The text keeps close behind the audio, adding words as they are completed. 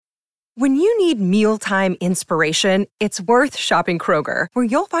When you need mealtime inspiration, it's worth shopping Kroger, where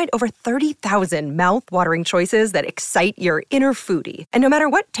you'll find over 30,000 mouth-watering choices that excite your inner foodie. And no matter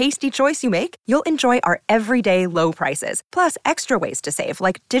what tasty choice you make, you'll enjoy our everyday low prices, plus extra ways to save,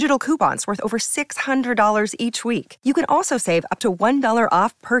 like digital coupons worth over $600 each week. You can also save up to $1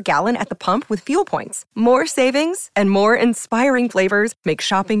 off per gallon at the pump with fuel points. More savings and more inspiring flavors make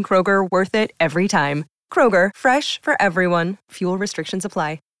shopping Kroger worth it every time. Kroger, fresh for everyone. Fuel restrictions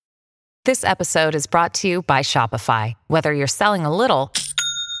apply. This episode is brought to you by Shopify. Whether you're selling a little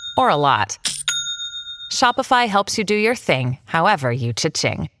or a lot, Shopify helps you do your thing, however you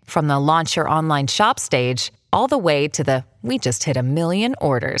cha-ching. From the launch your online shop stage, all the way to the we just hit 1 million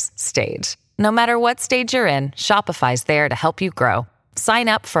orders stage. No matter what stage you're in, Shopify's there to help you grow. Sign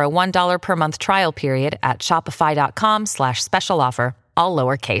up for a $1 per month trial period at shopify.com/special offer, all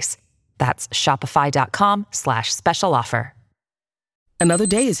lowercase. That's shopify.com/special offer. Another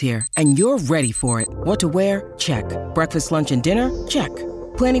day is here, and you're ready for it. What to wear? Check. Breakfast, lunch, and dinner? Check.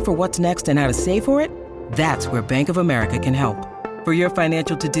 Planning for what's next and how to save for it? That's where Bank of America can help. For your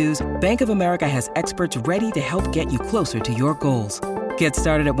financial to-dos, Bank of America has experts ready to help get you closer to your goals. Get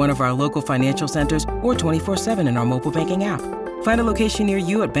started at one of our local financial centers or 24/7 in our mobile banking app. Find a location near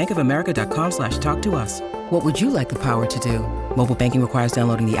you at bankofamerica.com/talktous. What would you like the power to do? Mobile banking requires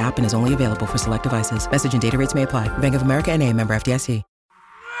downloading the app and is only available for select devices. Message and data rates may apply. Bank of America N.A., member FDIC.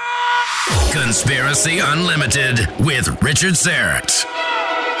 Conspiracy Unlimited with Richard Syrett.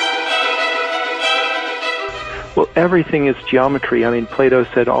 Well, everything is geometry. I mean, Plato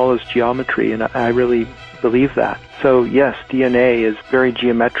said all is geometry, and I really believe that. So yes, DNA is very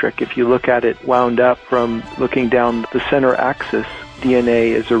geometric. If you look at it wound up from looking down the center axis,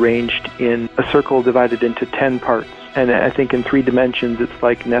 DNA is arranged in a circle divided into 10 parts. And I think in 3 dimensions, it's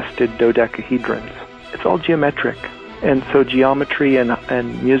like nested dodecahedrons. It's all geometric. And so geometry and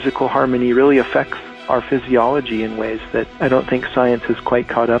musical harmony really affects our physiology in ways that I don't think science has quite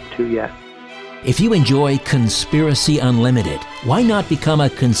caught up to yet. If you enjoy Conspiracy Unlimited, why not become a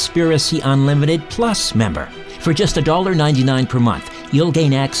Conspiracy Unlimited Plus member? For just $1.99 per month, you'll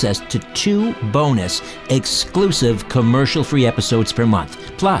gain access to 2 bonus, exclusive, commercial-free episodes per month,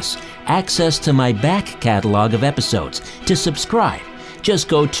 plus access to my back catalog of episodes. To subscribe, just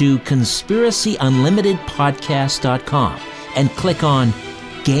go to conspiracyunlimitedpodcast.com and click on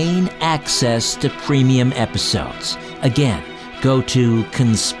Gain Access to Premium Episodes. Again, go to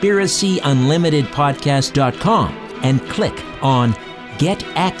conspiracyunlimitedpodcast.com and click on Get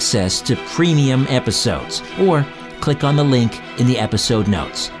Access to Premium Episodes, or click on the link in the episode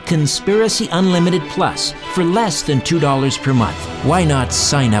notes. Conspiracy Unlimited Plus for less than $2 per month. Why not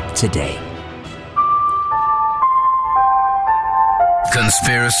sign up today?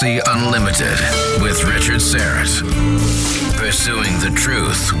 Conspiracy Unlimited with Richard Syrett. Pursuing the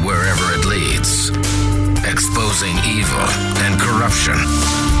truth wherever it leads. Exposing evil and corruption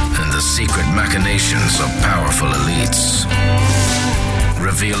and the secret machinations of powerful elites.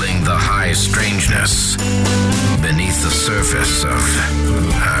 Revealing the high strangeness beneath the surface of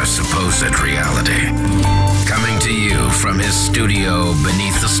our supposed reality. Coming to you from his studio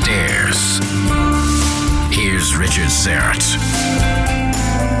beneath the stairs, here's Richard Syrett.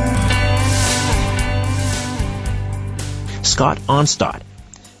 Scott Onstad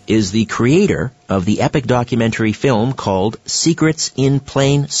is the creator of the epic documentary film called Secrets in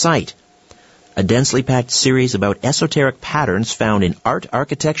Plain Sight, a densely packed series about esoteric patterns found in art,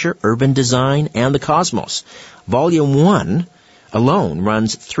 architecture, urban design, and the cosmos. Volume 1 alone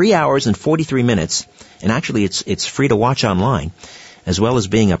runs 3 hours and 43 minutes, and actually it's free to watch online. As well as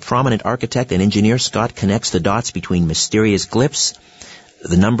being a prominent architect and engineer, Scott connects the dots between mysterious glyphs,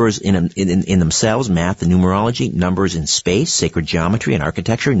 the numbers in themselves, math and numerology, numbers in space, sacred geometry and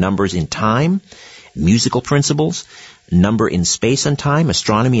architecture, numbers in time, musical principles, number in space and time,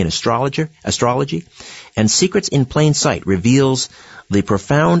 astronomy and astrology, and Secrets in Plain Sight reveals the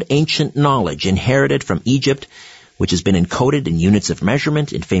profound ancient knowledge inherited from Egypt, which has been encoded in units of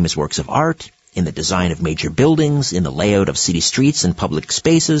measurement, in famous works of art, in the design of major buildings, in the layout of city streets and public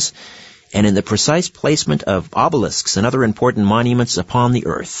spaces, and in the precise placement of obelisks and other important monuments upon the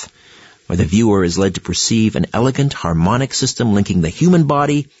earth, where the viewer is led to perceive an elegant harmonic system linking the human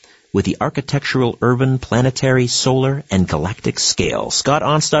body with the architectural, urban, planetary, solar, and galactic scale. Scott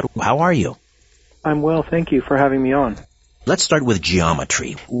Onstad, how are you? I'm well, thank you for having me on. Let's start with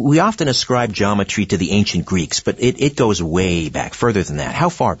geometry. We often ascribe geometry to the ancient Greeks, but it goes way back, further than that. How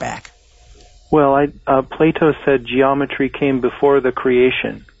far back? Well, Plato said geometry came before the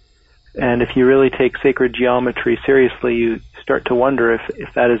creation. And if you really take sacred geometry seriously, you start to wonder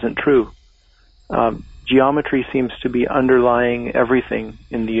if that isn't true. geometry seems to be underlying everything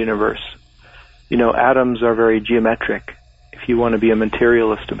in the universe. Atoms are very geometric, if you want to be a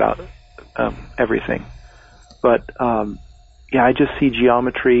materialist about everything. But, I just see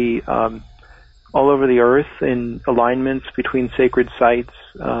geometry all over the earth in alignments between sacred sites.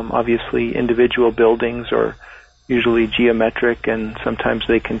 Obviously, individual buildings are usually geometric, and sometimes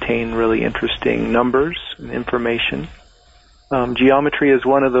they contain really interesting numbers and information. Geometry is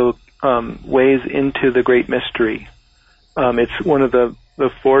one of the ways into the great mystery. It's one of the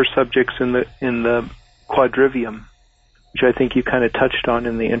four subjects in the quadrivium, which I think you kind of touched on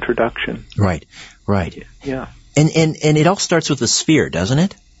in the introduction. Right. Yeah. And it all starts with the sphere, doesn't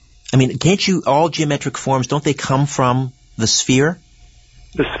it? I mean, all geometric forms, don't they come from the sphere?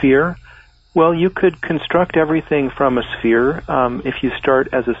 The sphere? Well, you could construct everything from a sphere if you start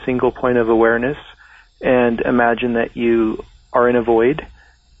as a single point of awareness and imagine that you are in a void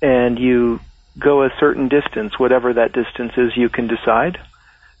and you go a certain distance, whatever that distance is, you can decide,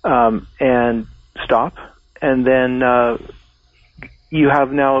 and stop. And then you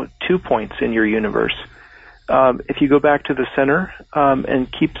have now 2 points in your universe. If you go back to the center and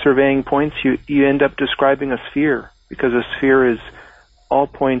keep surveying points, you end up describing a sphere, because a sphere is all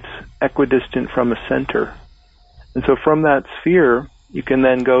points equidistant from a center. And so from that sphere, you can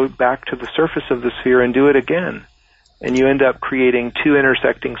then go back to the surface of the sphere and do it again. And you end up creating 2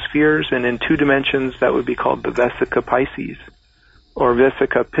 intersecting spheres, and in 2 dimensions, that would be called the Vesica Pisces, or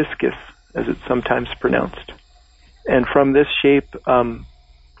Vesica Piscis, as it's sometimes pronounced. And from this shape,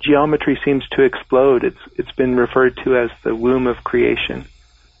 geometry seems to explode. It's been referred to as the womb of creation.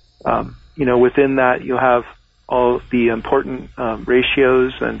 Within that, you have all the important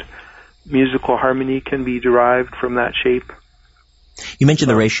ratios, and musical harmony can be derived from that shape. You mentioned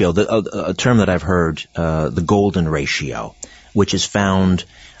the ratio, a term that I've heard, the golden ratio, which is found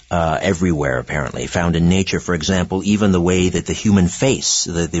everywhere, apparently. Found in nature, for example, even the way that the human face,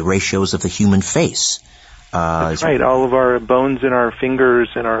 the ratios of the human face. That's right. All of our bones in our fingers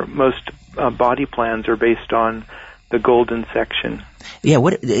and our most body plans are based on the golden section. Yeah,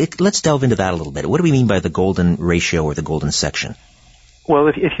 let's delve into that a little bit. What do we mean by the golden ratio or the golden section? Well,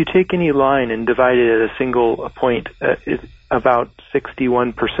 if you take any line and divide it at a single point, it's about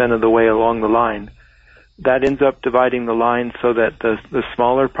 61% of the way along the line. That ends up dividing the line so that the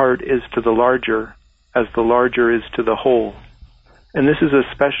smaller part is to the larger, as the larger is to the whole. And this is a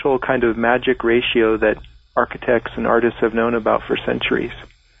special kind of magic ratio that architects and artists have known about for centuries.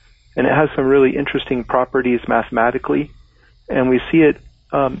 And it has some really interesting properties mathematically, and we see it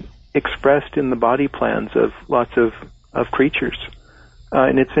expressed in the body plans of lots of creatures.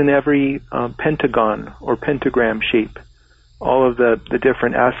 And it's in every pentagon or pentagram shape. All of the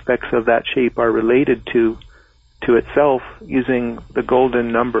different aspects of that shape are related to itself using the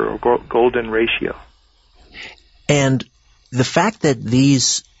golden number or golden ratio. And the fact that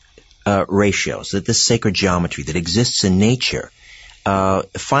these ratios, that this sacred geometry that exists in nature,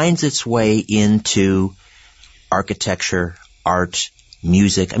 finds its way into architecture, art,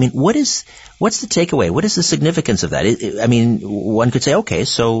 music. I mean, what's the takeaway? What is the significance of that? One could say, okay,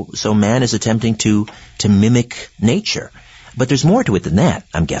 so man is attempting to mimic nature, but there's more to it than that,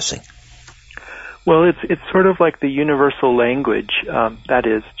 I'm guessing. Well, it's sort of like the universal language, that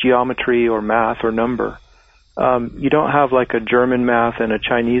is geometry or math or number. You don't have like a German math and a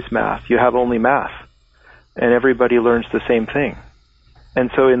Chinese math. You have only math, and everybody learns the same thing. And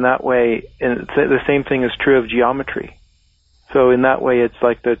so in that way, the same thing is true of geometry. So in that way, it's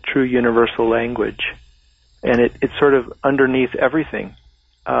like the true universal language, and it's sort of underneath everything.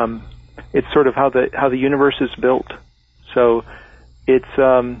 It's sort of how the universe is built. So it's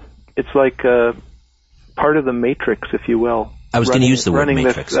like part of the matrix, if you will. I was going to use the word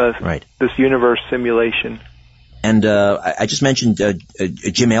matrix. Right. This universe simulation. And I just mentioned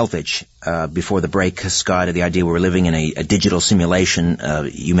Jim Elvidge before the break, Scott, the idea we're living in a digital simulation.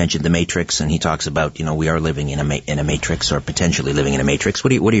 You mentioned the Matrix, and he talks about, we are living in a matrix, or potentially living in a matrix.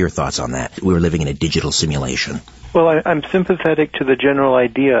 What are your thoughts on that? We're living in a digital simulation. Well, I'm sympathetic to the general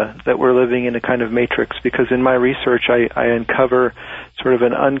idea that we're living in a kind of matrix, because in my research I uncover sort of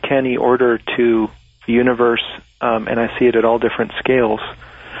an uncanny order to the universe, and I see it at all different scales.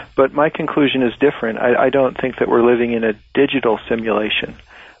 But my conclusion is different. I don't think that we're living in a digital simulation.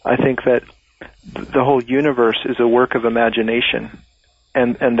 I think that the whole universe is a work of imagination,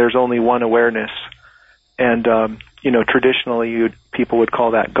 and there's only one awareness. And, traditionally people would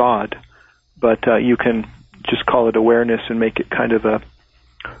call that God, but you can just call it awareness and make it kind of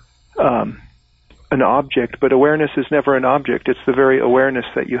an object. But awareness is never an object. It's the very awareness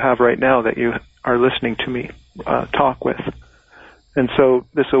that you have right now that you are listening to me talk with. And so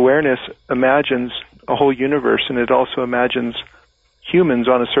this awareness imagines a whole universe, and it also imagines humans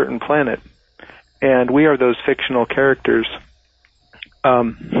on a certain planet. And we are those fictional characters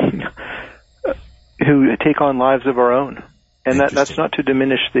who take on lives of our own. And that's not to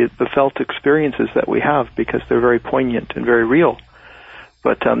diminish the felt experiences that we have, because they're very poignant and very real.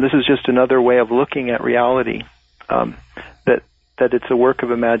 But this is just another way of looking at reality, that it's a work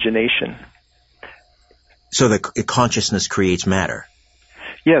of imagination. So the consciousness creates matter.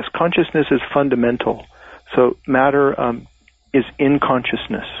 Yes, consciousness is fundamental. So matter is in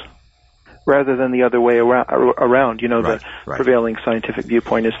consciousness, rather than the other way around. You know, the prevailing scientific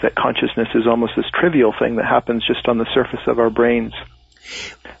viewpoint is that consciousness is almost this trivial thing that happens just on the surface of our brains.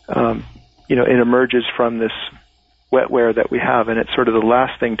 You know, it emerges from this wetware that we have, and it's sort of the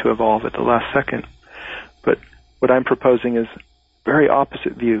last thing to evolve at the last second. But what I'm proposing is very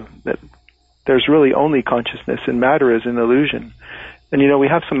opposite view, that there's really only consciousness, and matter is an illusion. And, you know, we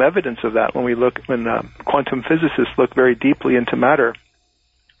have some evidence of that when quantum physicists look very deeply into matter.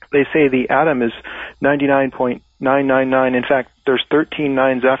 They say the atom is 99.999. In fact, there's 13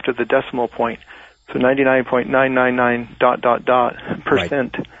 nines after the decimal point. So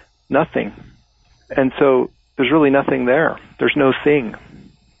 99.999 ... nothing. And so there's really nothing there. There's no thing.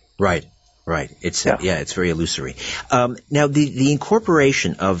 Right. It's it's very illusory. Now, the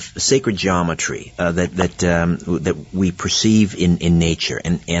incorporation of sacred geometry that we perceive in nature,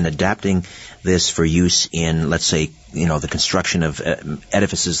 and adapting this for use in, let's say, you know, the construction of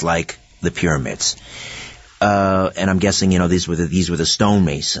edifices like the pyramids. And I'm guessing, you know, these were the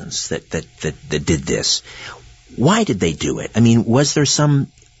stonemasons that did this. Why did they do it? I mean, was there some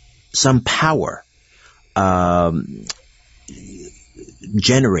power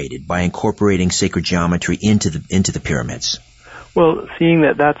generated by incorporating sacred geometry into the pyramids? Well, seeing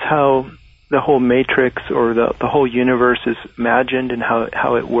that that's how the whole matrix or the whole universe is imagined and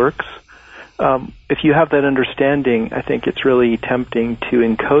how it works, if you have that understanding, I think it's really tempting to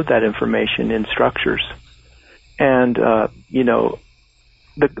encode that information in structures. And, you know,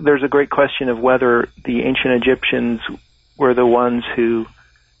 there's a great question of whether the ancient Egyptians were the ones who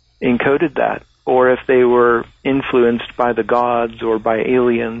encoded that, or if they were influenced by the gods or by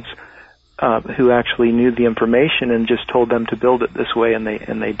aliens who actually knew the information and just told them to build it this way, and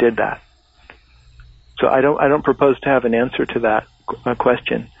they did that. So I don't propose to have an answer to that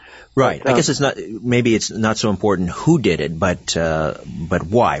question. Right. I guess it's not so important who did it, but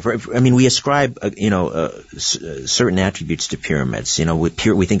why. I mean, we ascribe certain attributes to pyramids. You know,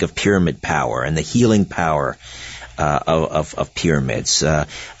 we think of pyramid power and the healing power of pyramids.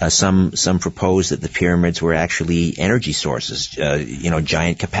 Some propose that the pyramids were actually energy sources,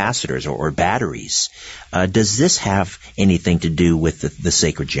 giant capacitors or batteries. Does this have anything to do with the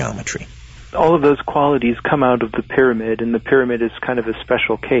sacred geometry? All of those qualities come out of the pyramid, and the pyramid is kind of a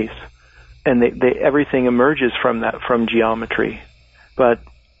special case. And everything emerges from geometry. But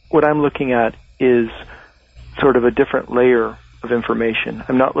what I'm looking at is sort of a different layer of information.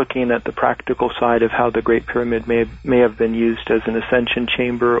 I'm not looking at the practical side of how the Great Pyramid may have been used as an ascension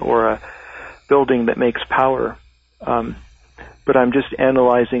chamber or a building that makes power. But I'm just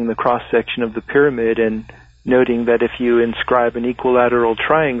analyzing the cross-section of the pyramid and noting that if you inscribe an equilateral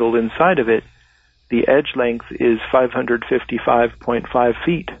triangle inside of it, the edge length is 555.5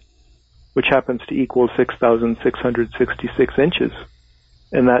 feet, which happens to equal 6,666 inches.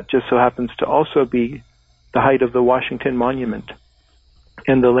 And that just so happens to also be the height of the Washington Monument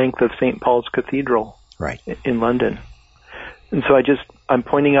and the length of St. Paul's Cathedral in London. And so I'm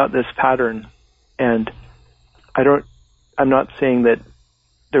pointing out this pattern, and I'm not saying that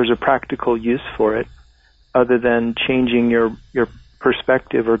there's a practical use for it other than changing your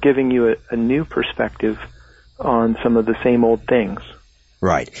perspective or giving you a new perspective on some of the same old things.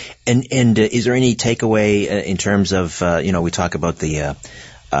 Right. And is there any takeaway in terms of, we talk about the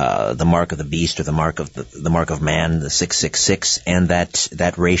mark of the beast or the mark of man, the 666, and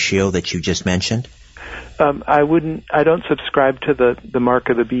that ratio that you just mentioned? I don't subscribe to the mark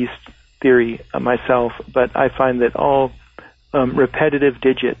of the beast theory myself, but I find that all repetitive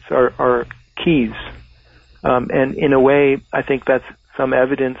digits are keys. And in a way, I think that's some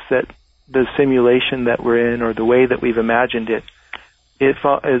evidence that the simulation that we're in, or the way that we've imagined it, is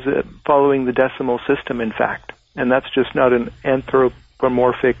following the decimal system, in fact. And that's just not an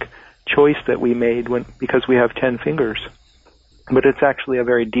anthropomorphic choice that we made because we have 10 fingers. But it's actually a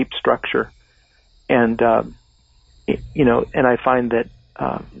very deep structure. And, and I find that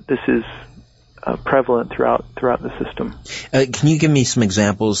this is prevalent throughout the system. Can you give me some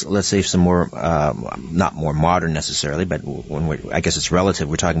examples? Let's say some more, not more modern necessarily, but I guess it's relative.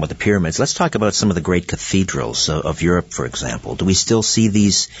 We're talking about the pyramids. Let's talk about some of the great cathedrals of Europe, for example. Do we still see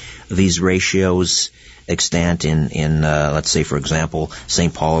these ratios extant in let's say, for example,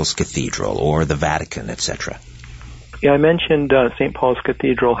 St. Paul's Cathedral or the Vatican, etc.? Yeah, I mentioned St. Paul's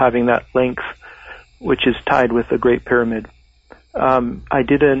Cathedral having that length, which is tied with the Great Pyramid. I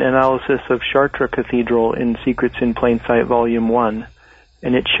did an analysis of Chartres Cathedral in Secrets in Plain Sight, Volume 1,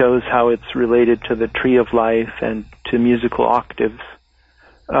 and it shows how it's related to the Tree of Life and to musical octaves.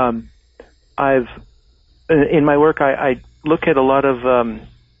 In my work, I look at a lot of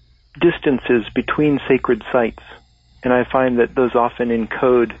distances between sacred sites, and I find that those often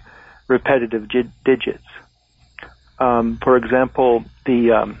encode repetitive digits. For example,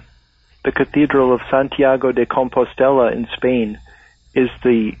 the Cathedral of Santiago de Compostela in Spain is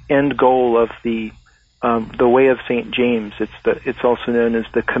the end goal of the Way of St. James. It's also known as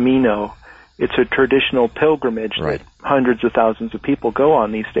the Camino. It's a traditional pilgrimage that hundreds of thousands of people go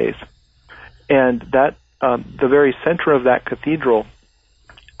on these days. And that the very center of that cathedral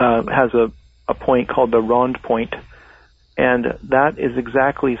has a point called the Ronde Point, and that is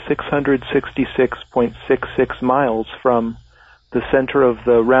exactly 666.66 miles from the center of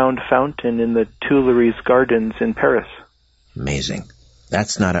the round fountain in the Tuileries Gardens in Paris. Amazing.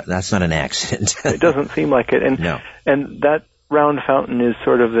 That's not an accident. It doesn't seem like it. And that round fountain is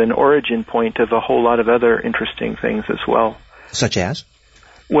sort of an origin point of a whole lot of other interesting things as well. Such as?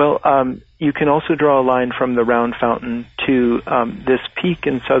 Well, you can also draw a line from the round fountain to this peak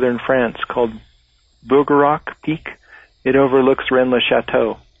in southern France called Bergerac Peak. It overlooks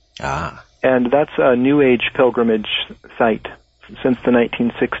Rennes-le-Château. Ah. And that's a New Age pilgrimage site. Since the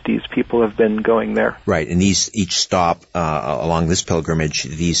 1960s, people have been going there. Right, and each stop along this pilgrimage,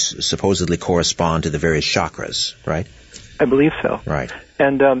 these supposedly correspond to the various chakras, right? I believe so. Right.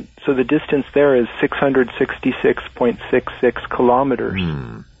 And so the distance there is 666.66 kilometers.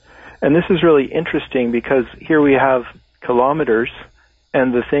 And this is really interesting because here we have kilometers,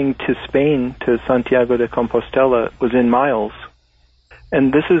 and the thing to Spain, to Santiago de Compostela, was in miles.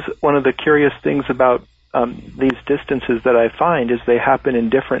 And this is one of the curious things about these distances that I find is they happen in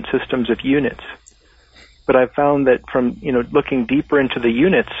different systems of units. But I've found that from looking deeper into the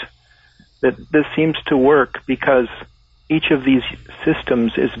units, that this seems to work because each of these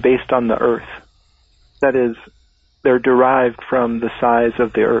systems is based on the Earth. That is, they're derived from the size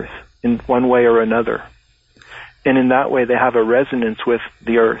of the Earth in one way or another. And in that way, they have a resonance with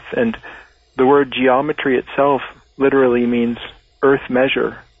the Earth. And the word geometry itself literally means earth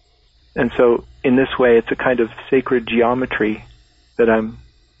measure. And so in this way, it's a kind of sacred geometry that I'm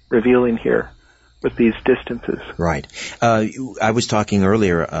revealing here with these distances. Right. I was talking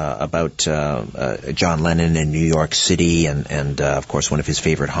earlier about John Lennon in New York City, and of course one of his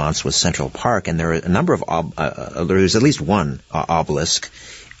favorite haunts was Central Park, and there are a number of there's at least one obelisk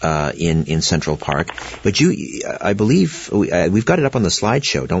in Central Park. But I believe we've got it up on the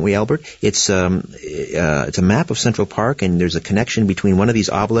slideshow, don't we, Albert? It's a map of Central Park, and there's a connection between one of these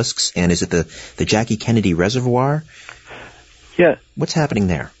obelisks and is it the Jackie Kennedy Reservoir? Yeah. What's happening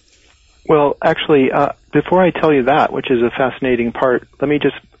there? Well, actually, before I tell you that, which is a fascinating part, let me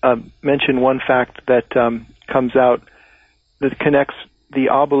just mention one fact that comes out that connects the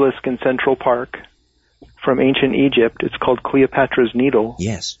obelisk in Central Park from ancient Egypt. It's called Cleopatra's Needle.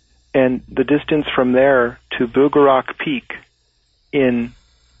 Yes. And the distance from there to Bergerac Peak in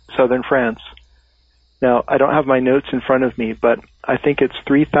southern France. Now, I don't have my notes in front of me, but I think it's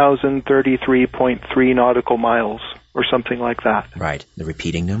 3,033.3 nautical miles or something like that. Right. The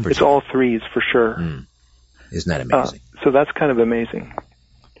repeating numbers. It's all threes for sure. Isn't that amazing? So that's kind of amazing.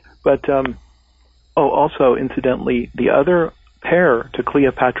 But, also, incidentally, the other pair to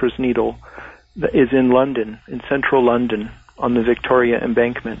Cleopatra's Needle is in London, in central London, on the Victoria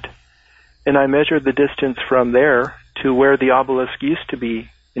Embankment. And I measured the distance from there to where the obelisk used to be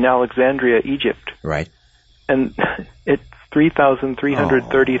in Alexandria, Egypt. Right. And it's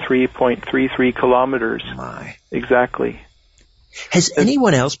 3,333.33 kilometers. My. Exactly. Has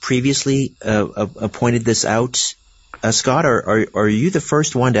anyone else previously pointed this out, Scott, or are you the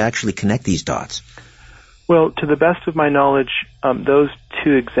first one to actually connect these dots? Well, to the best of my knowledge, those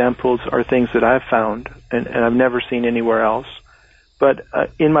two examples are things that I've found, and I've never seen anywhere else. But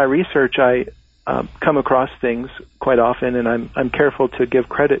in my research, I come across things quite often, and I'm careful to give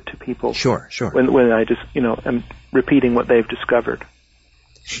credit to people. Sure. When I just, am repeating what they've discovered.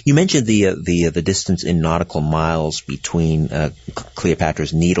 You mentioned the distance in nautical miles between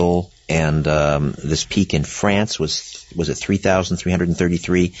Cleopatra's Needle and this peak in France. Was it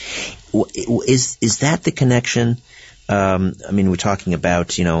 3,333? Is that the connection? We're talking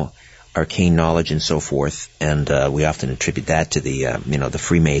about arcane knowledge and so forth, and we often attribute that to the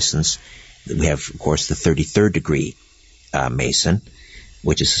Freemasons. We have, of course, the 33rd degree Mason,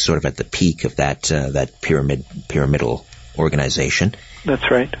 which is sort of at the peak of that pyramidal organization. That's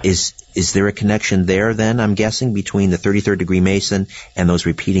right. Is there a connection there then, I'm guessing, between the 33rd degree Mason and those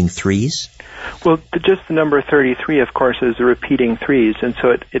repeating threes? Well, just the number 33, of course, is the repeating threes, and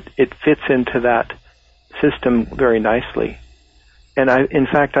so it fits into that system very nicely. And in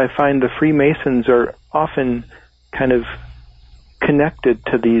fact, I find the Freemasons are often kind of connected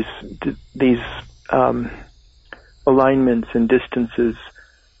to these alignments and distances,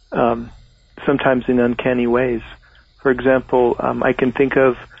 sometimes in uncanny ways. For example, I can think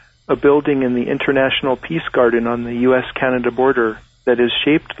of a building in the International Peace Garden on the U.S.-Canada border that is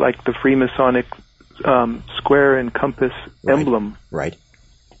shaped like the Freemasonic square and compass emblem. Right.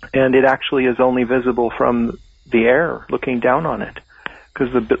 And it actually is only visible from the air, looking down on it,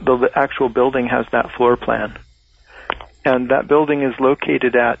 because the actual building has that floor plan. And that building is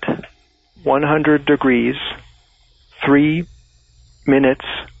located at 100 degrees, 3 minutes,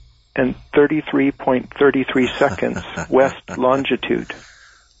 and 33.33 seconds west longitude.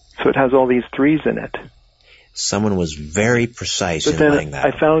 So it has all these threes in it. Someone was very precise in laying that.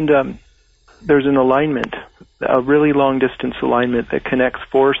 I found there's an alignment, a really long-distance alignment that connects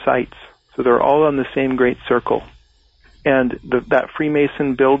 4 sites. So they're all on the same great circle. And that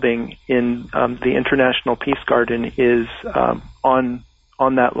Freemason building in the International Peace Garden is on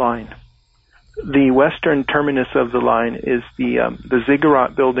that line. The western terminus of the line is the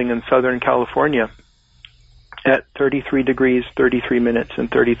Ziggurat building in Southern California at 33 degrees, 33 minutes, and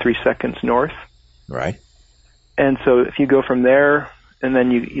 33 seconds north. Right. And so if you go from there, and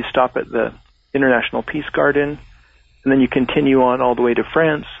then you stop at the International Peace Garden, and then you continue on all the way to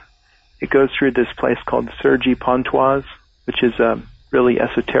France, it goes through this place called Cergy-Pontoise, which is a really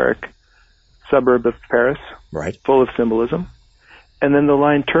esoteric suburb of Paris, right, full of symbolism. And then the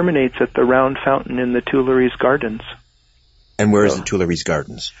line terminates at the round fountain in the Tuileries Gardens. And where is the Tuileries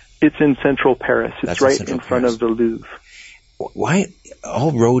Gardens? It's in central Paris. It's That's right in front of the Louvre. Why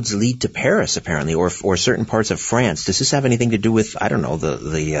all roads lead to Paris, apparently, or certain parts of France? Does this have anything to do with, I don't know,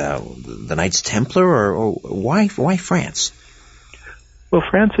 the Knights Templar, or why France? Well,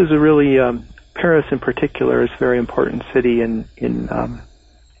 France is a really Paris in particular is a very important city in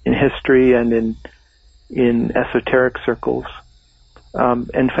history and in esoteric circles.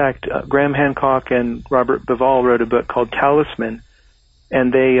 In fact, Graham Hancock and Robert Bauval wrote a book called Talisman,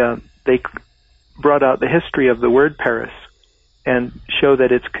 and they brought out the history of the word Paris and show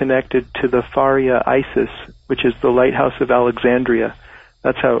that it's connected to the Faria Isis, which is the lighthouse of Alexandria.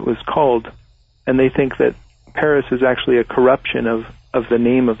 That's how it was called. And they think that Paris is actually a corruption of the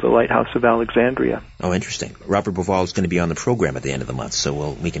name of the lighthouse of Alexandria. Oh, interesting. Robert Bauval is going to be on the program at the end of the month,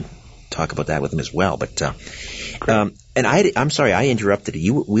 so we can talk about that with him as well. But and I'm sorry, I interrupted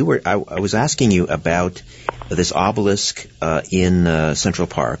you. I was asking you about this obelisk in Central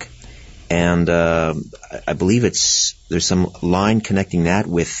Park, and I believe there's some line connecting that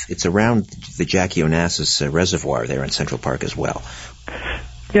with, it's around the Jackie Onassis Reservoir there in Central Park as well.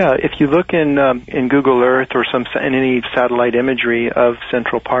 Yeah, if you look in Google Earth or in any satellite imagery of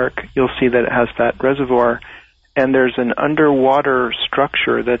Central Park, you'll see that it has that reservoir, and there's an underwater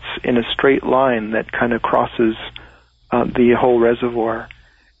structure that's in a straight line that kind of crosses the whole reservoir,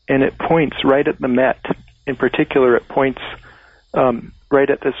 and it points right at the Met. In particular, it points right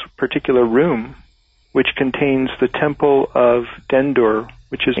at this particular room, which contains the Temple of Dendur,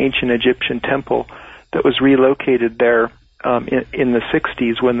 which is an ancient Egyptian temple that was relocated there in the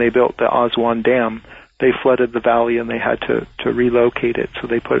 60s when they built the Aswan Dam. They flooded the valley and they had to relocate it, so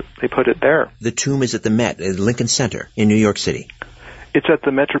they put it there. The tomb is at the Met, Lincoln Center in New York City. It's at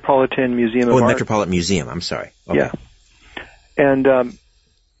the Metropolitan Museum of Art. Metropolitan Museum, I'm sorry. Okay. Yeah. And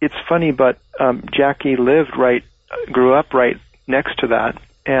it's funny, but Jackie grew up right next to that,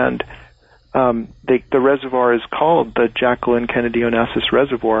 and the reservoir is called the Jacqueline Kennedy Onassis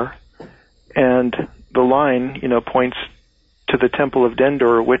Reservoir, and the line, points to the Temple of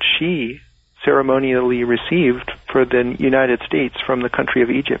Dendur, which she ceremonially received for the United States from the country of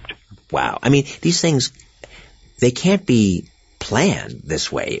Egypt. Wow. I mean, these things, they can't be planned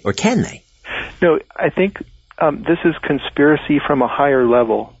this way, or can they? No, I think this is conspiracy from a higher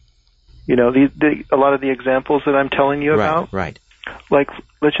level. A lot of the examples that I'm telling you about, right. like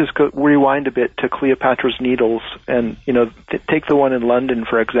let's just rewind a bit to Cleopatra's Needles, and take the one in London,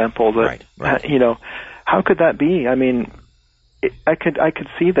 for example. Right. How could that be? I mean, I could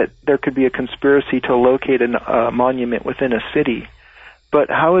see that there could be a conspiracy to locate a monument within a city, but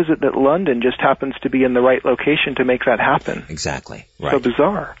how is it that London just happens to be in the right location to make that happen? Exactly. Right. So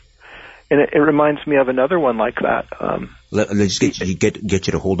bizarre. And it reminds me of another one like that. Let's get you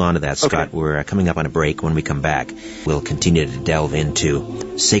to hold on to that, Scott. Okay. We're coming up on a break. When we come back, we'll continue to delve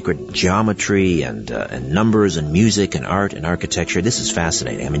into sacred geometry and numbers and music and art and architecture. This is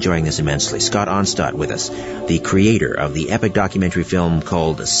fascinating. I'm enjoying this immensely. Scott Onstad with us, the creator of the epic documentary film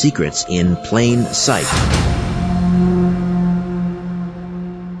called Secrets in Plain Sight.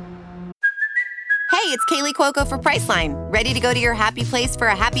 Hey, it's Kaylee Cuoco for Priceline. Ready to go to your happy place for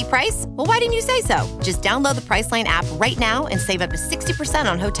a happy price? Well, why didn't you say so? Just download the Priceline app right now and save up to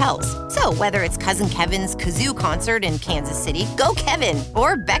 60% on hotels. So whether it's Cousin Kevin's Kazoo Concert in Kansas City, go Kevin,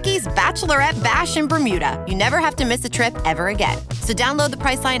 or Becky's Bachelorette Bash in Bermuda, you never have to miss a trip ever again. So download the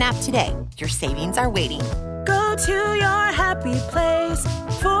Priceline app today. Your savings are waiting. Go to your happy place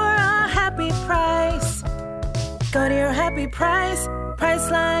for a happy price. Go to your happy price,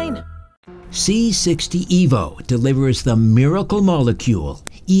 Priceline. C60 EVO delivers the miracle molecule,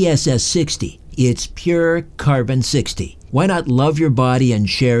 ESS60. It's pure carbon 60. Why not love your body and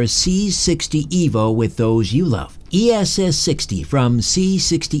share C60 EVO with those you love? ESS60 from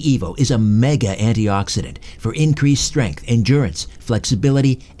C60 EVO is a mega antioxidant for increased strength, endurance,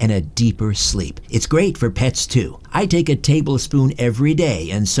 flexibility, and a deeper sleep. It's great for pets too. I take a tablespoon every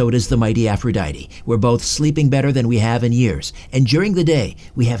day, and so does the mighty Aphrodite. We're both sleeping better than we have in years, and during the day,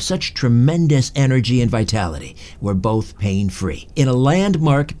 we have such tremendous energy and vitality. We're both pain-free. In a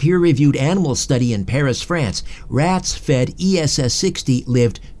landmark peer-reviewed animal study in Paris, France, rats fed ESS60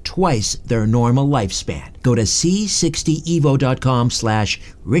 lived twice their normal lifespan. Go to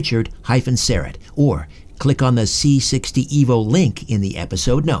c60evo.com/Richard-Serrett or click on the C60 EVO link in the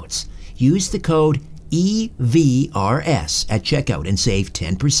episode notes. Use the code EVRS at checkout and save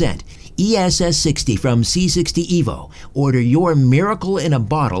 10%. ESS60 from C60 EVO. Order your miracle in a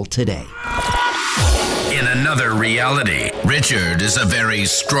bottle today. In another reality, Richard is a very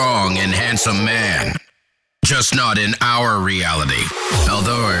strong and handsome man. Just not in our reality.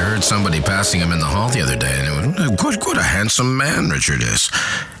 Although I heard somebody passing him in the hall the other day, and it was, what a handsome man Richard is.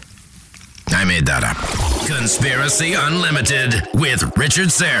 I made that up. Conspiracy Unlimited with Richard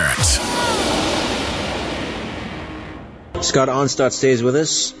Serrett. Scott Onstad stays with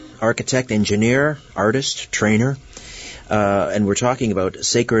us, architect, engineer, artist, trainer, and we're talking about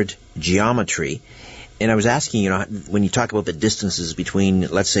sacred geometry. And I was asking, when you talk about the distances between,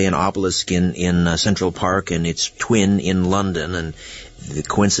 let's say, an obelisk in Central Park and its twin in London, and the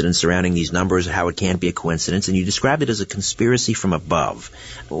coincidence surrounding these numbers, how it can't be a coincidence, and you described it as a conspiracy from above.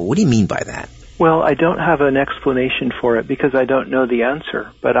 What do you mean by that? Well, I don't have an explanation for it because I don't know the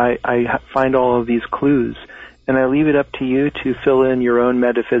answer, but I find all of these clues, and I leave it up to you to fill in your own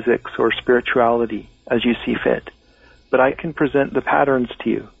metaphysics or spirituality as you see fit. But I can present the patterns to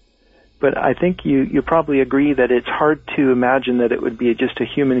you. But I think you probably agree that it's hard to imagine that it would be just a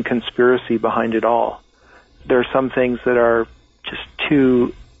human conspiracy behind it all. There are some things that are just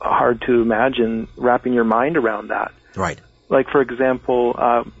too hard to imagine wrapping your mind around that. Right. Like, for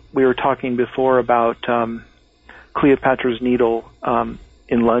example, we were talking before about Cleopatra's Needle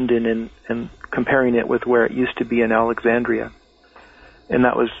in London and comparing it with where it used to be in Alexandria. And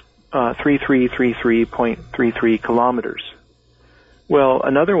that was 3333.33 kilometers. Well,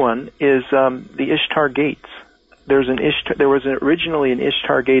 another one is the Ishtar Gates. There was originally an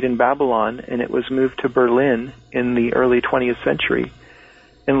Ishtar Gate in Babylon, and it was moved to Berlin in the early 20th century.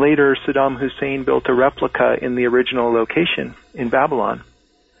 And later, Saddam Hussein built a replica in the original location in Babylon.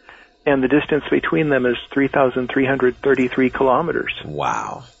 And the distance between them is 3,333 kilometers.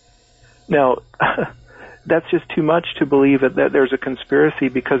 Wow. Now, that's just too much to believe that there's a conspiracy,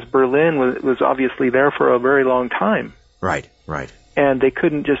 because Berlin was obviously there for a very long time. Right, right. And they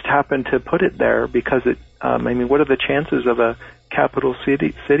couldn't just happen to put it there because what are the chances of a capital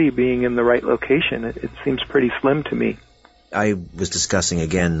city being in the right location? It seems pretty slim to me. I was discussing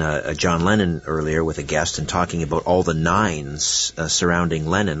again John Lennon earlier with a guest and talking about all the nines surrounding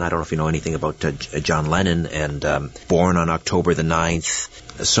Lennon. I don't know if you know anything about John Lennon and Born on October the 9th.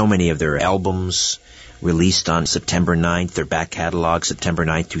 So many of their albums released on September 9th, their back catalog, September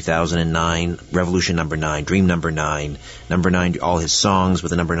 9th, 2009, Revolution number 9, Dream number 9, all his songs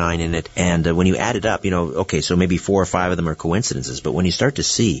with the number 9 in it. And when you add it up, okay, so maybe 4 or 5 of them are coincidences, but when you start to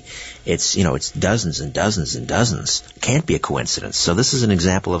see, it's dozens and dozens and dozens. It can't be a coincidence. So this is an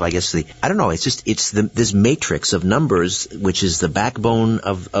example of, I guess, this matrix of numbers, which is the backbone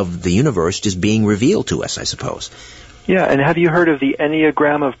of the universe just being revealed to us, I suppose. Yeah, and have you heard of the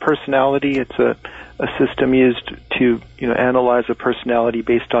Enneagram of personality? It's a system used to analyze a personality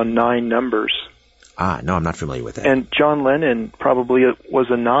based on 9 numbers. No, I'm not familiar with that. And John Lennon probably was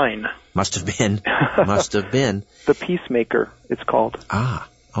a 9. Must have been. Must have been. The Peacemaker, it's called.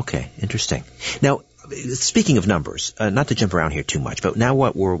 Okay, interesting. Now, speaking of numbers, not to jump around here too much, but now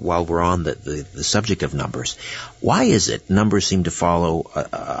while we're on the subject of numbers, why is it numbers seem to follow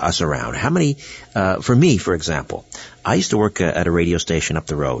us around? How many, for me, for example, I used to work at a radio station up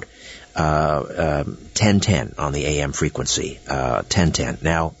the road, 1010 on the AM frequency, 1010.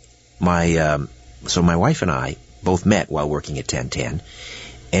 Now, so my wife and I both met while working at 1010,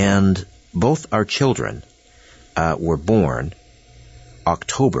 and both our children were born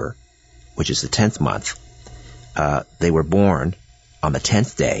October, which is the 10th month. They were born on the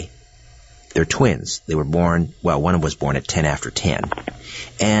 10th day. They're twins. They were born, one was born at 10 after 10.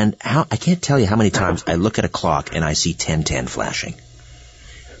 And I can't tell you how many times I look at a clock and I see 10:10 flashing.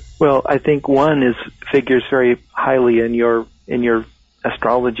 Well, I think one figures very highly in your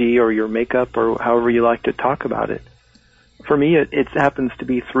astrology or your makeup or however you like to talk about it. For me, it happens to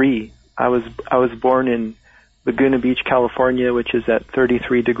be 3. I was born in Laguna Beach, California, which is at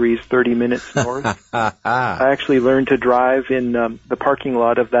 33 degrees 30 minutes north. I actually learned to drive in the parking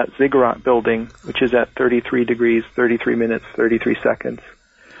lot of that Ziggurat building, which is at 33 degrees 33 minutes 33 seconds.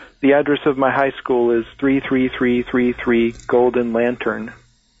 The address of my high school is 33333 Golden Lantern.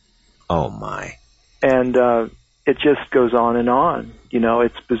 Oh, my. And it just goes on and on.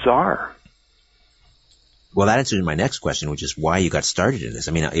 It's bizarre. Well, that answers my next question, which is why you got started in this.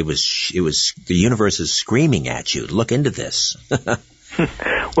 I mean, it was the universe is screaming at you. Look into this.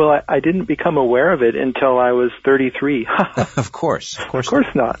 Well, I didn't become aware of it until I was 33. Of course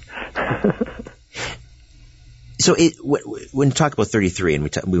not. So when you talk about 33, and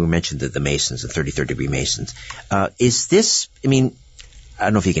we mentioned the Masons, the 33rd degree Masons, is this, I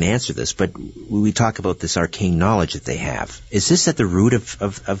don't know if you can answer this, but we talk about this arcane knowledge that they have. Is this at the root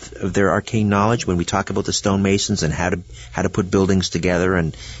of their arcane knowledge when we talk about the stonemasons and how to put buildings together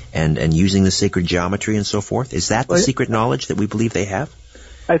and using the sacred geometry and so forth? Is that the secret knowledge that we believe they have?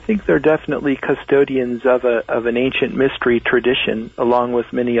 I think they're definitely custodians of an ancient mystery tradition, along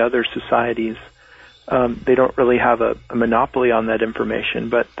with many other societies. They don't really have a monopoly on that information,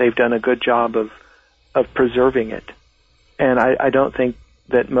 but they've done a good job of preserving it. And I don't think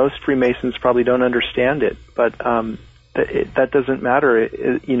that most Freemasons probably don't understand it, but that doesn't matter.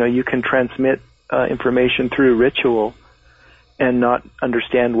 You can transmit information through ritual and not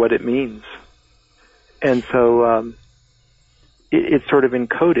understand what it means. And so it's sort of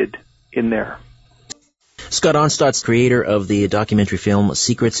encoded in there. Scott Onstott's creator of the documentary film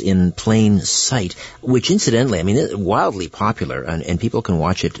Secrets in Plain Sight, which incidentally, is wildly popular, and people can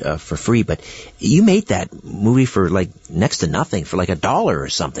watch it for free, but you made that movie for next to nothing, for $1 or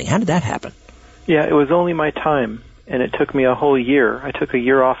something. How did that happen? Yeah, it was only my time, and it took me a whole year. I took a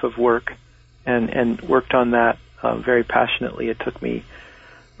year off of work and worked on that very passionately. It took me,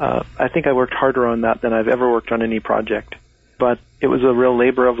 I think I worked harder on that than I've ever worked on any project, but it was a real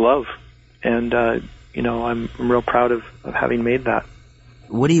labor of love, and I'm real proud of having made that.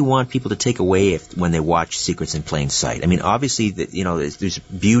 What do you want people to take away when they watch Secrets in Plain Sight? Obviously, there's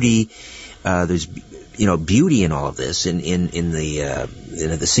beauty, beauty in all of this, in the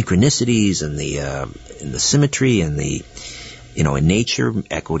synchronicities and the symmetry and the, in nature,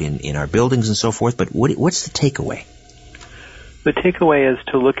 echoed in our buildings and so forth. But what's the takeaway? The takeaway is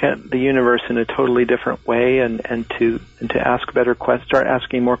to look at the universe in a totally different way, and to ask better questions, start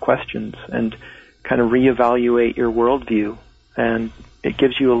asking more questions, and kind of reevaluate your worldview. And it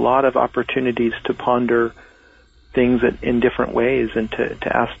gives you a lot of opportunities to ponder things in different ways and to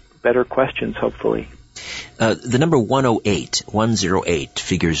ask better questions, hopefully. The number 108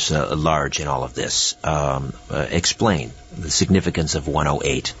 figures large in all of this. Explain the significance of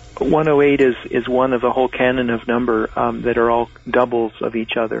 108. 108 is one of a whole canon of number that are all doubles of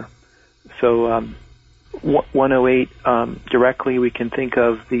each other. So 108, directly we can think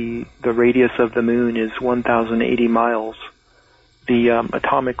of the radius of the moon is 1,080 miles. The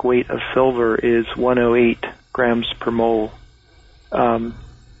atomic weight of silver is 108 grams per mole.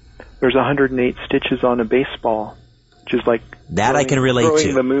 There's 108 stitches on a baseball. which is like that I can relate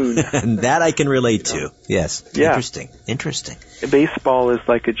to. The moon. That I can relate to. Yes. Yeah. Interesting. Baseball is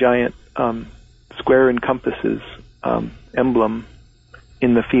like a giant square and compasses emblem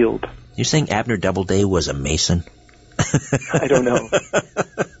in the field. You're saying Abner Doubleday was a Mason? I don't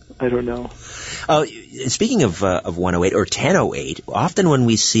know. Speaking of 108 or 1008, often when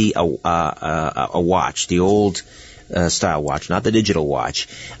we see a watch, the old style watch, not the digital watch,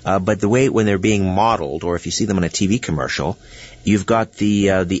 but the way when they're being modeled, or if you see them on a TV commercial, you've got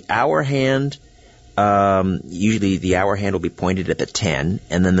the hour hand. Usually the hour hand will be pointed at the 10,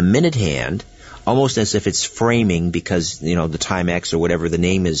 and then the minute hand, almost as if it's framing, because the Timex or whatever the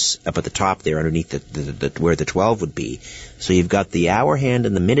name is up at the top there underneath the where the 12 would be. So you've got the hour hand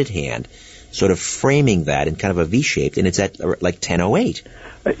and the minute hand sort of framing that in kind of a V shape, and it's at like 10:08.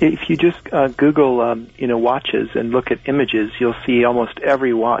 If you just Google watches and look at images, you'll see almost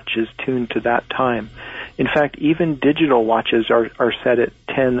every watch is tuned to that time. In fact, even digital watches are set at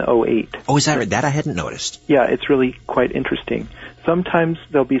 10:08. Oh, is that right? That I hadn't noticed. Yeah, it's really quite interesting. Sometimes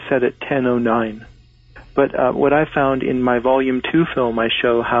they'll be set at 10:09. But what I found in my Volume 2 film, I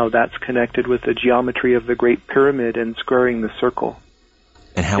show how that's connected with the geometry of the Great Pyramid and squaring the circle.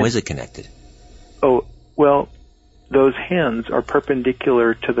 And how is it connected? Oh, well, those hands are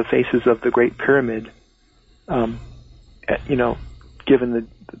perpendicular to the faces of the Great Pyramid, given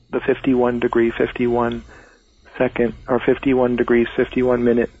the 51 degree, 51 second, or 51 degrees, 51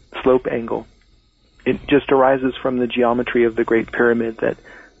 minute slope angle. It just arises from the geometry of the Great Pyramid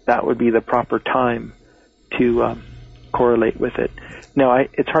that would be the proper time to correlate with it. Now,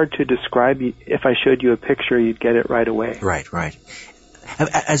 it's hard to describe. If I showed you a picture, you'd get it right away. Right.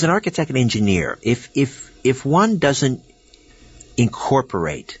 As an architect and engineer, if one doesn't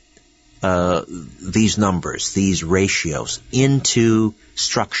incorporate these numbers, these ratios into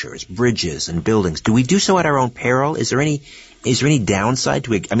structures, bridges, and buildings, do we do so at our own peril? Is there any downside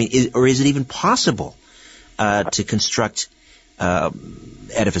to it? I mean, or is it even possible to construct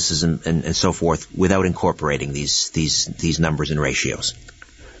edifices and so forth without incorporating these numbers and ratios?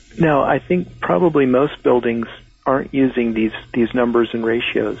 No, I think probably most buildings aren't using these numbers and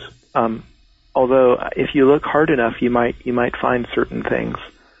ratios. Although if you look hard enough, you might find certain things.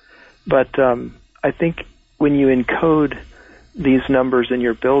 But I think when you encode these numbers in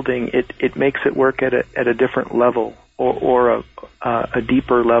your building, it makes it work at a different level, or a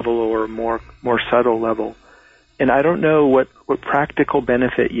deeper level, or a more subtle level. And I don't know what practical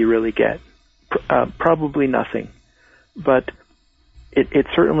benefit you really get. Probably nothing. But it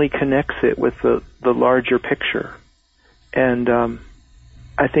certainly connects it with the larger picture. And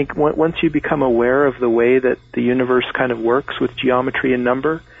I think once you become aware of the way that the universe kind of works with geometry and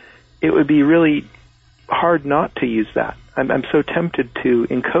number, it would be really hard not to use that. I'm so tempted to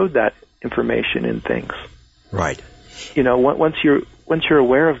encode that information in things. Right. Once you're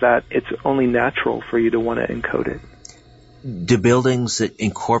aware of that, it's only natural for you to want to encode it. Do buildings that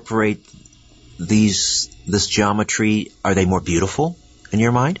incorporate this geometry, are they more beautiful in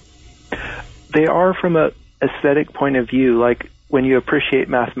your mind? They are from a aesthetic point of view. Like when you appreciate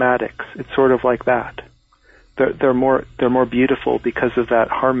mathematics, it's sort of like that. They're more beautiful because of that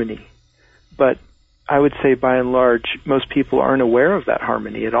harmony. But I would say by and large, most people aren't aware of that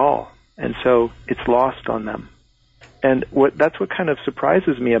harmony at all, and so it's lost on them. And that's what kind of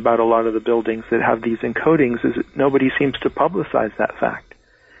surprises me about a lot of the buildings that have these encodings, is that nobody seems to publicize that fact.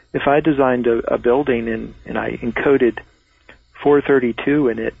 If I designed a building and I encoded 432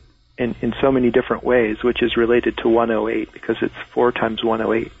 in it in so many different ways, which is related to 108 because it's 4 times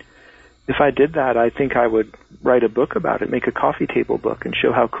 108. If I did that, I think I would write a book about it, make a coffee table book, and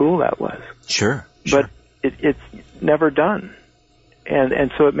show how cool that was. Sure. But it's never done.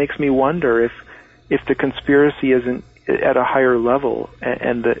 And so it makes me wonder if the conspiracy isn't at a higher level,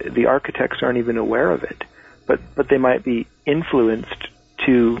 and the architects aren't even aware of it, but they might be influenced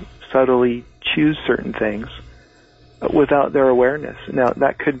to subtly choose certain things without their awareness. Now,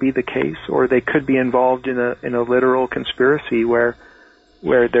 that could be the case, or they could be involved in a literal conspiracy where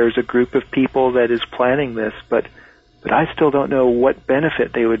there's a group of people that is planning this, but I still don't know what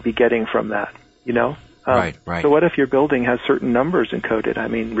benefit they would be getting from that, Right. So what if your building has certain numbers encoded? I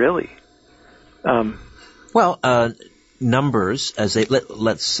mean, really? Numbers as they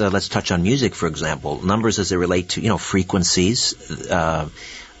let's touch on music, for example. Numbers as they relate to frequencies.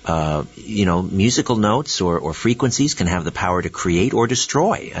 Musical notes or frequencies can have the power to create or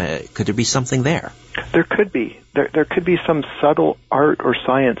destroy. Could there be something there? There could be. There could be some subtle art or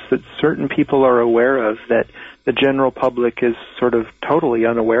science that certain people are aware of that the general public is sort of totally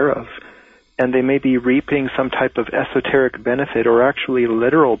unaware of. and they may be reaping some type of esoteric benefit or actually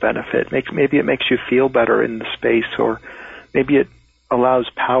literal benefit. Maybe it makes you feel better in the space, or maybe it allows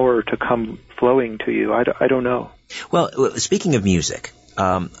power to come flowing to you. I don't know. Well, speaking of music,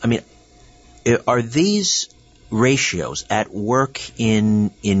 are these ratios at work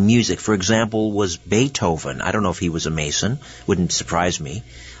in music? For example, was Beethoven, I don't know if he was a Mason, wouldn't surprise me,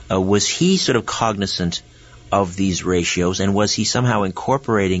 was he sort of cognizant of these ratios, and was he somehow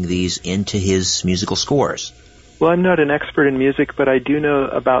incorporating these into his musical scores? Well, I'm not an expert in music, but I do know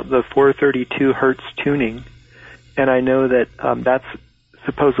about the 432 hertz tuning, and I know that that's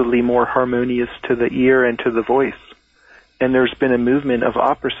supposedly more harmonious to the ear and to the voice. And there's been a movement of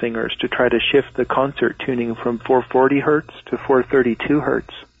opera singers to try to shift the concert tuning from 440 hertz to 432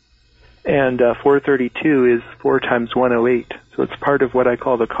 hertz. And 432 is 4 times 108, so it's part of what I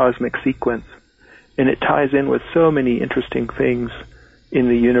call the cosmic sequence. And it ties in with so many interesting things in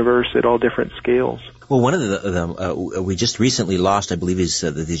the universe at all different scales. Well, one of them we just recently lost, I believe, is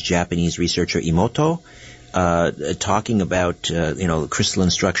this Japanese researcher Emoto, talking about the crystalline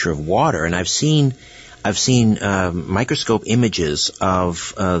structure of water. And I've seen microscope images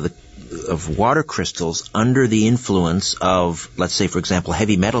of water crystals under the influence of, let's say, for example,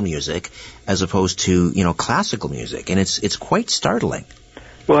 heavy metal music, as opposed to classical music, and it's quite startling.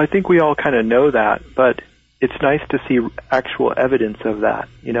 Well, I think we all kind of know that, but it's nice to see actual evidence of that,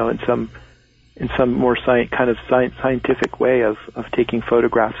 in some more scientific way of taking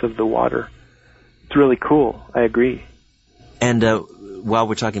photographs of the water. It's really cool. I agree. And while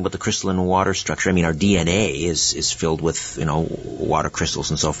we're talking about the crystalline water structure, our DNA is filled with water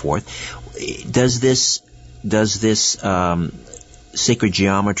crystals and so forth. Does this sacred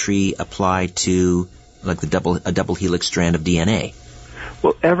geometry apply to like a double helix strand of DNA?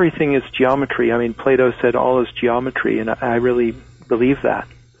 Well, everything is geometry. Plato said all is geometry, and I really believe that.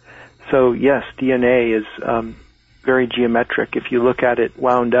 So yes, DNA is very geometric. If you look at it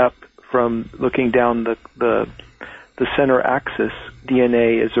wound up from looking down the center axis,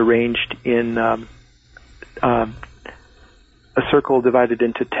 DNA is arranged in a circle divided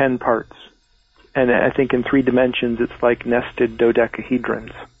into 10 parts. And I think in 3 dimensions it's like nested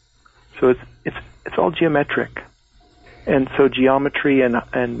dodecahedrons. So it's all geometric. And so geometry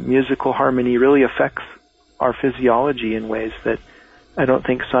and musical harmony really affects our physiology in ways that I don't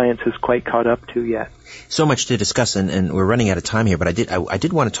think science has quite caught up to yet. So much to discuss, and we're running out of time here, but I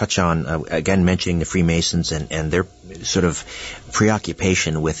did want to touch on, again, mentioning the Freemasons and their sort of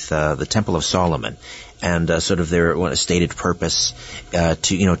preoccupation with the Temple of Solomon, and sort of their stated purpose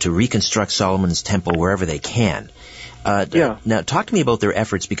to reconstruct Solomon's temple wherever they can. Now, talk to me about their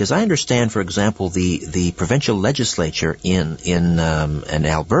efforts, because I understand, for example, the provincial legislature in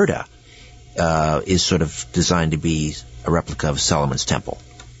Alberta is sort of designed to be a replica of Solomon's temple.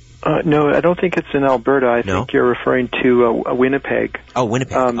 No, I don't think it's in Alberta. I think you're referring to Winnipeg. Oh,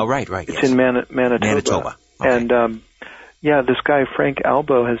 Winnipeg. Right. It's yes. in Manitoba. Okay. And this guy Frank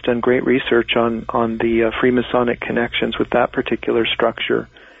Albo has done great research on the Freemasonic connections with that particular structure,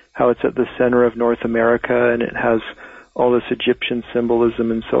 how it's at the center of North America, and it has all this Egyptian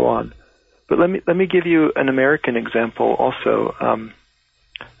symbolism and so on. But let me give you an American example also.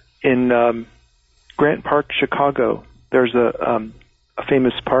 In Grant Park, Chicago, there's a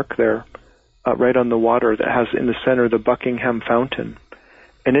famous park there right on the water that has in the center the Buckingham Fountain.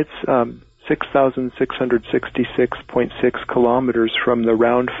 And it's 6,666.6 kilometers from the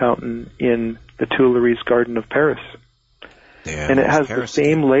round fountain in the Tuileries Garden of Paris. And it has the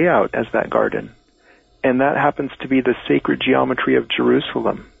same layout as that garden. And that happens to be the sacred geometry of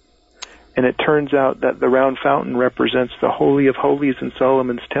Jerusalem. And it turns out that the round fountain represents the Holy of Holies in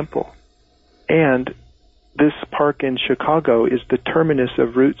Solomon's temple. And this park in Chicago is the terminus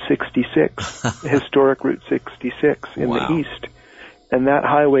of Route 66, historic Route 66 in the east. And that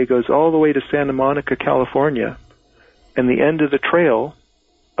highway goes all the way to Santa Monica, California. And the end of the trail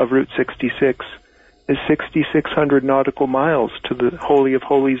of Route 66 is 6,600 nautical miles to the Holy of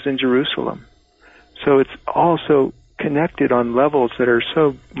Holies in Jerusalem. So it's also connected on levels that are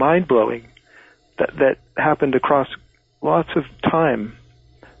so mind-blowing that happened across lots of time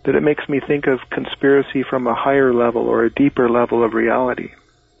that it makes me think of conspiracy from a higher level or a deeper level of reality.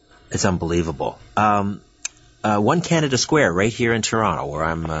 It's unbelievable. One Canada Square right here in Toronto where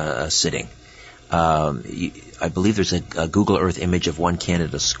I'm sitting. I believe there's a Google Earth image of One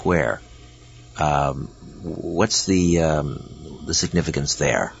Canada Square. What's the significance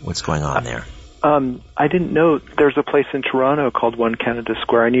there? What's going on there? I didn't know there's a place in Toronto called One Canada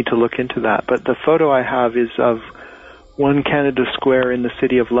Square. I need to look into that. But the photo I have is of One Canada Square in the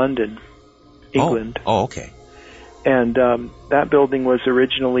city of London, England. Oh, okay. And that building was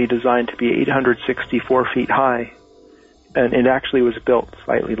originally designed to be 864 feet high, and it actually was built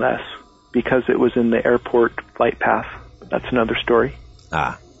slightly less because it was in the airport flight path. That's another story.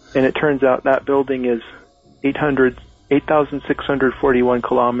 Ah. And it turns out that building is 8,641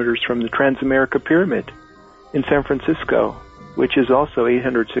 kilometers from the Transamerica Pyramid in San Francisco, which is also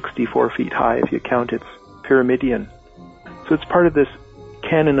 864 feet high if you count its pyramidion. So it's part of this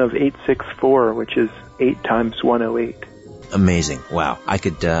canon of 864, which is 8 times 108. Amazing. Wow. I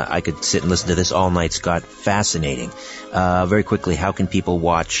could sit and listen to this all night, Scott. Fascinating. Very quickly, how can people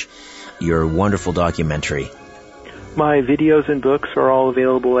watch your wonderful documentary? My videos and books are all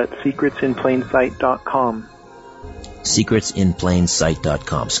available at secretsinplainsight.com.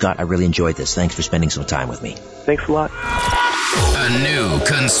 secretsinplainsight.com. Scott, I really enjoyed this. Thanks for spending some time with me. Thanks a lot. A new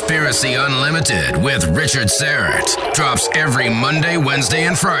Conspiracy Unlimited with Richard Syrett drops every Monday, Wednesday,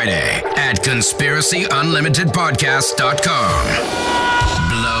 and Friday at conspiracyunlimitedpodcast.com.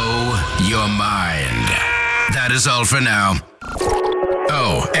 Blow your mind. That is all for now.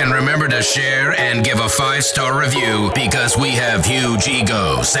 Oh, and remember to share and give a 5-star review because we have huge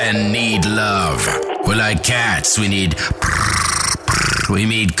egos and need love. We're like cats. We need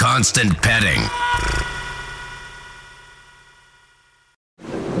constant petting.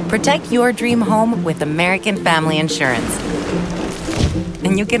 Protect your dream home with American Family Insurance.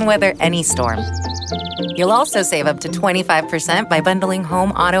 And you can weather any storm. You'll also save up to 25% by bundling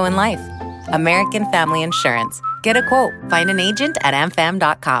home, auto, and life. American Family Insurance. Get a quote. Find an agent at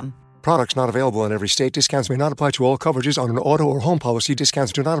amfam.com. Products not available in every state. Discounts may not apply to all coverages on an auto or home policy.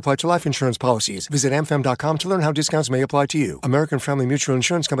 Discounts do not apply to life insurance policies. Visit amfam.com to learn how discounts may apply to you. American Family Mutual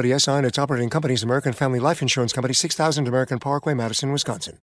Insurance Company, SI, and its operating companies, American Family Life Insurance Company, 6000 American Parkway, Madison, Wisconsin.